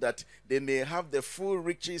love, so that they may have the full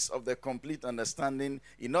riches of the complete understanding,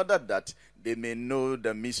 in order that they may know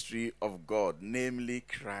the mystery of God, namely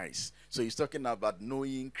Christ. So he's talking about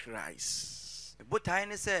knowing Christ.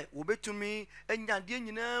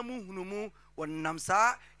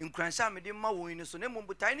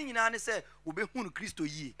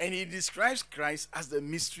 And he describes Christ as the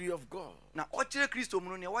mystery of God. What that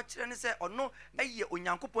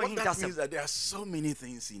means that there are so many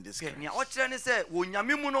things in this Christ.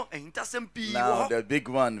 Now the big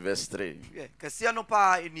one, verse 3.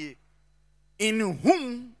 In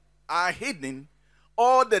whom are hidden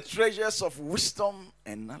all the treasures of wisdom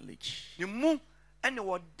and knowledge. In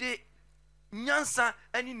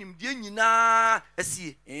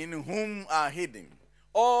whom are hidden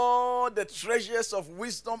all the treasures of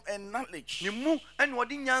wisdom and knowledge.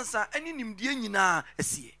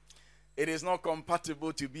 It is not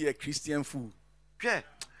compatible to be a Christian fool.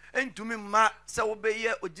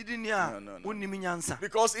 No.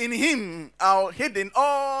 Because in him are hidden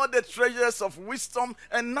all the treasures of wisdom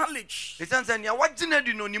and knowledge.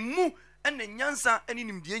 And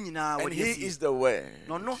he is the word.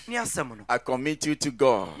 I commit you to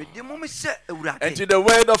God and to the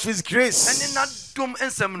word of his grace,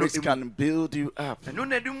 which can build you up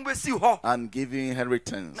and give you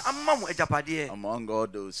inheritance among all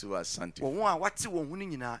those who are sanctified.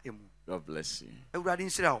 God bless you.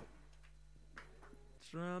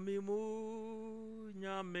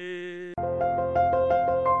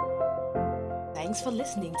 Thanks for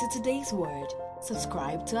listening to today's word.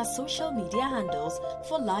 Subscribe to our social media handles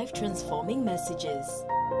for life transforming messages.